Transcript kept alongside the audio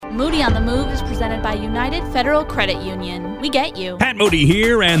Moody on the Move is presented by United Federal Credit Union. We get you. Pat Moody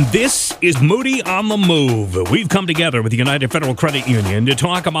here, and this is Moody on the Move. We've come together with the United Federal Credit Union to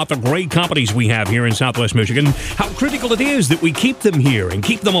talk about the great companies we have here in Southwest Michigan, how critical it is that we keep them here and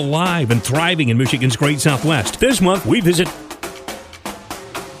keep them alive and thriving in Michigan's great Southwest. This month, we visit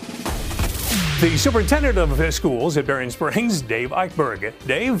the Superintendent of Schools at Berrien Springs, Dave Eichberg.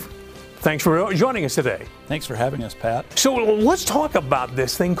 Dave, thanks for joining us today. Thanks for having us, Pat. So let's talk about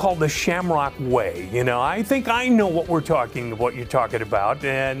this thing called the Shamrock Way. You know, I think I know what you're talking about,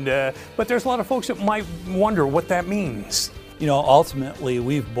 and but there's a lot of folks that might wonder what that means. You know, ultimately,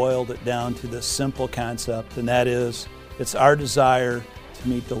 we've boiled it down to this simple concept, and that is, it's our desire to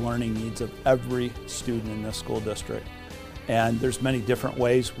meet the learning needs of every student in this school district. And there's many different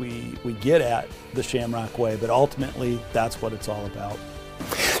ways we get at the Shamrock Way, but ultimately, that's what it's all about.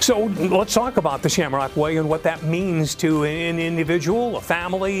 So let's talk about the Shamrock Way and what that means to an individual, a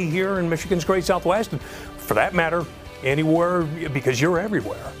family here in Michigan's great Southwest, and for that matter, anywhere, because you're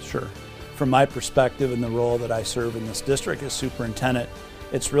everywhere. Sure. From my perspective and the role that I serve in this district as superintendent,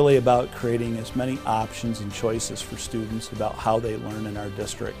 it's really about creating as many options and choices for students about how they learn in our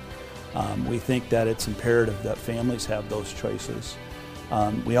district. We think that it's imperative that families have those choices.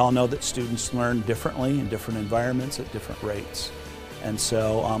 We all know that students learn differently in different environments at different rates. And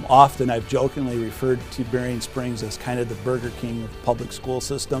so often I've jokingly referred to Berrien Springs as kind of the Burger King of the public school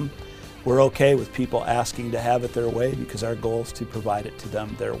system. We're okay with people asking to have it their way because our goal is to provide it to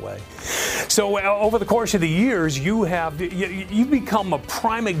them their way. So over the course of the years, you've become a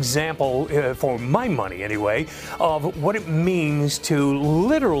prime example, for my money anyway, of what it means to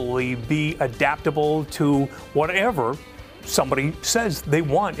literally be adaptable to whatever somebody says they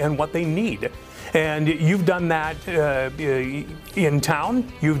want and what they need. And you've done that in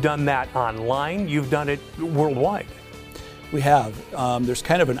town, you've done that online, you've done it worldwide. We have. There's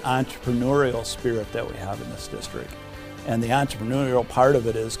kind of an entrepreneurial spirit that we have in this district. And the entrepreneurial part of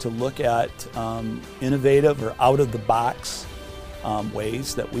it is to look at innovative or out-of-the-box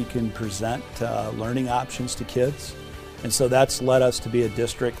ways that we can present learning options to kids. And so that's led us to be a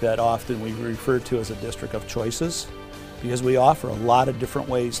district that often we refer to as a district of choices, because we offer a lot of different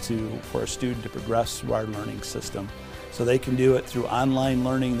ways for a student to progress through our learning system. So they can do it through online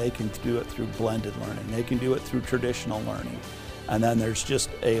learning, they can do it through blended learning, they can do it through traditional learning. And then there's just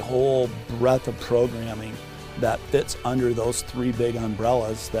a whole breadth of programming that fits under those three big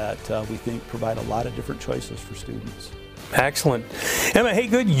umbrellas that we think provide a lot of different choices for students. Excellent. Emma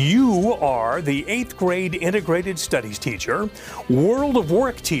Haygood, you are the 8th grade integrated studies teacher, World of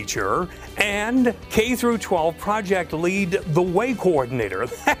Work teacher, and K through 12 project lead, the Way coordinator.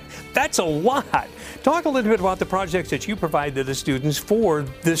 That's a lot. Talk a little bit about the projects that you provide to the students for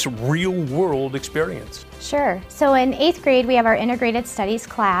this real world experience. Sure. So in 8th grade, we have our integrated studies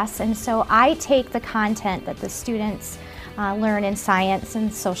class, and so I take the content that the students learn in science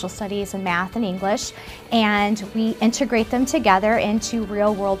and social studies and math and English, and we integrate them together into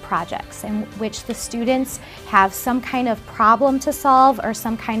real world projects in which the students have some kind of problem to solve or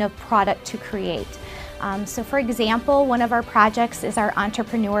some kind of product to create. So for example, one of our projects is our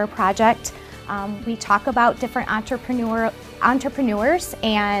entrepreneur project. We talk about different entrepreneurs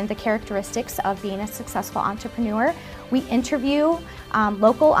and the characteristics of being a successful entrepreneur. We interview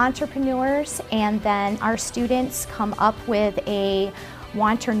local entrepreneurs, and then our students come up with a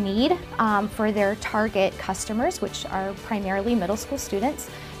want or need for their target customers, which are primarily middle school students,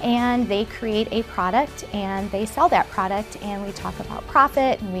 and they create a product and they sell that product, and we talk about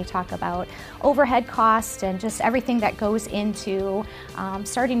profit and we talk about overhead cost and just everything that goes into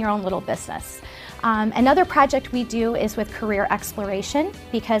starting your own little business. Another project we do is with career exploration,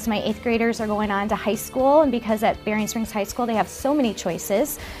 because my 8th graders are going on to high school, and because at Berrien Springs High School they have so many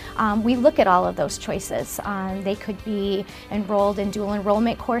choices, we look at all of those choices. They could be enrolled in dual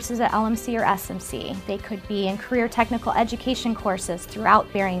enrollment courses at LMC or SMC. They could be in career technical education courses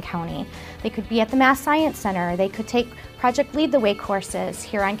throughout Berrien County. They could be at the Math Science Center. They could take Project Lead the Way courses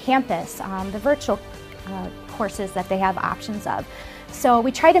here on campus, the virtual courses that they have options of. So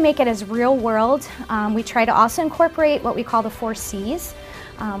we try to make it as real world. We try to also incorporate what we call the 4 C's,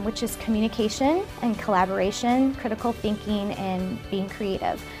 which is communication and collaboration, critical thinking, and being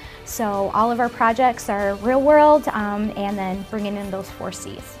creative. So all of our projects are real world, and then bringing in those 4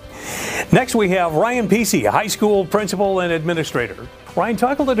 C's. Next we have Ryan Pesey, a high school principal and administrator. Ryan,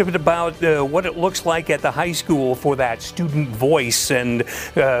 talk a little bit about what it looks like at the high school for that student voice and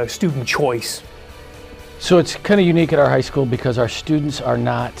student choice. So it's kind of unique at our high school because our students are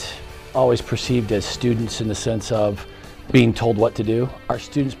not always perceived as students in the sense of being told what to do. Our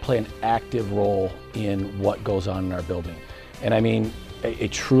students play an active role in what goes on in our building. And I mean, a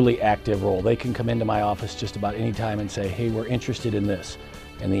truly active role. They can come into my office just about any time and say, hey, we're interested in this.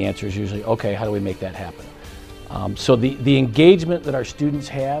 And the answer is usually, okay, how do we make that happen? So the engagement that our students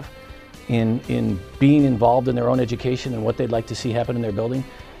have in being involved in their own education and what they'd like to see happen in their building,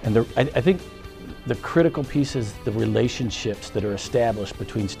 and I think the critical piece is the relationships that are established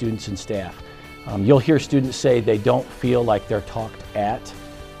between students and staff. You'll hear students say they don't feel like they're talked at,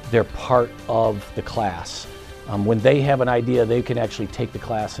 they're part of the class. When they have an idea, they can actually take the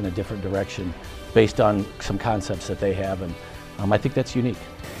class in a different direction based on some concepts that they have, and I think that's unique.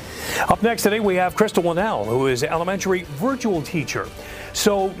 Up next today, we have Crystal Linnell, who is elementary virtual teacher.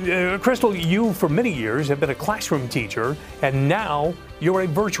 So, Crystal, you for many years have been a classroom teacher, and now you're a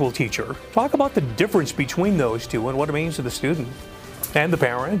virtual teacher. Talk about the difference between those two and what it means to the student and the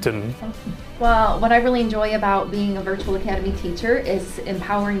parent. Well, what I really enjoy about being a virtual academy teacher is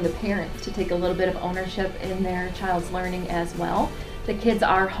empowering the parents to take a little bit of ownership in their child's learning as well. The kids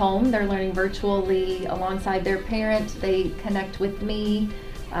are home, they're learning virtually alongside their parent. They connect with me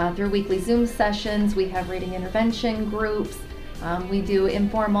through weekly Zoom sessions. We have reading intervention groups. We do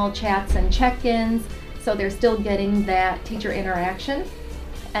informal chats and check-ins. So they're still getting that teacher interaction.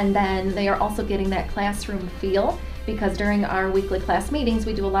 And then they are also getting that classroom feel, because during our weekly class meetings,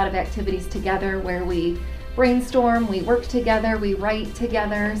 we do a lot of activities together where we brainstorm, we work together, we write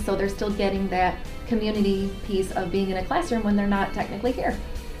together. So they're still getting that community piece of being in a classroom when they're not technically here.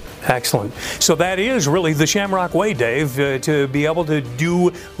 Excellent. So that is really the Shamrock Way, Dave, to be able to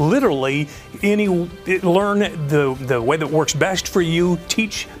do literally learn the way that works best for you,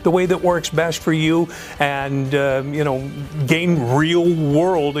 teach the way that works best for you, and gain real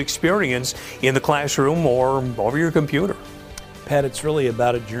world experience in the classroom or over your computer. Pat, it's really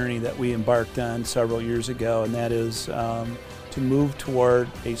about a journey that we embarked on several years ago, and that is to move toward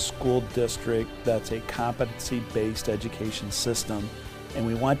a school district that's a competency-based education system. And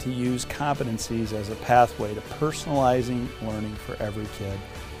we want to use competencies as a pathway to personalizing learning for every kid.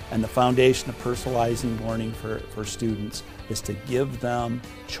 And the foundation of personalizing learning for students is to give them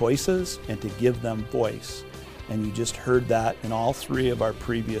choices and to give them voice. And you just heard that in all three of our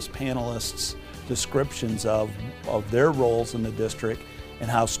previous panelists' descriptions of their roles in the district and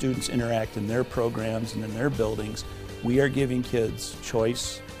how students interact in their programs and in their buildings. We are giving kids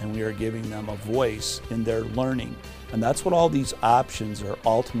choice and we are giving them a voice in their learning. And that's what all these options are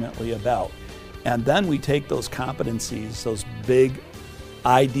ultimately about. And then we take those competencies, those big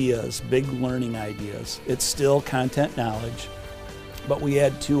ideas, big learning ideas. It's still content knowledge, but we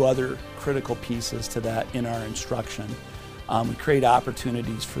add two other critical pieces to that in our instruction. We create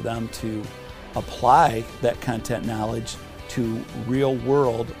opportunities for them to apply that content knowledge to real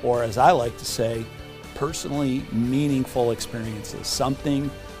world, or as I like to say, personally meaningful experiences,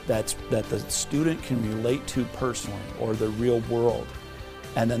 something that the student can relate to personally or the real world.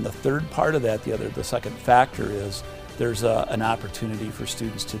 And then the third part of that, the second factor is there's an opportunity for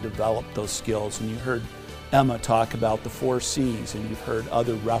students to develop those skills. And you heard Emma talk about the 4 C's, and you've heard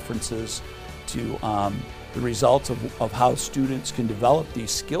other references to the results of how students can develop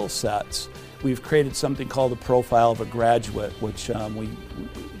these skill sets. We've created something called the Profile of a Graduate, which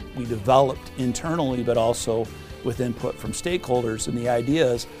we developed internally, but also with input from stakeholders. And the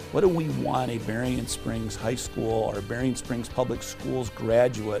idea is, what do we want a Berrien Springs High School or Berrien Springs Public Schools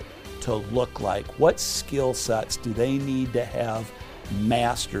graduate to look like? What skill sets do they need to have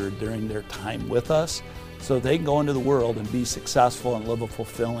mastered during their time with us so they can go into the world and be successful and live a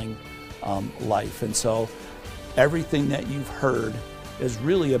fulfilling life? And so everything that you've heard is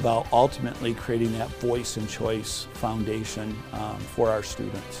really about ultimately creating that voice and choice foundation for our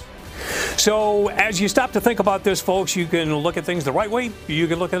students. So as you stop to think about this, folks, you can look at things the right way, you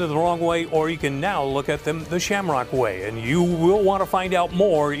can look at it the wrong way, or you can now look at them the Shamrock way. And you will want to find out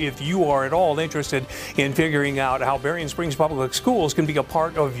more if you are at all interested in figuring out how Berrien Springs Public Schools can be a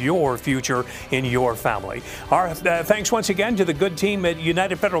part of your future in your family. Our thanks once again to the good team at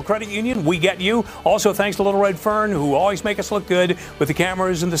United Federal Credit Union. We get you. Also thanks to Little Red Fern, who always make us look good with the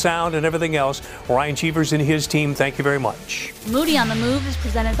cameras and the sound and everything else. Ryan Cheevers and his team, thank you very much. Moody on the Move is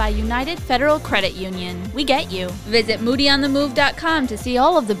presented by United Federal Credit Union. We get you. Visit moodyonthemove.com to see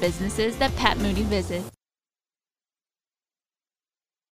all of the businesses that Pat Moody visits.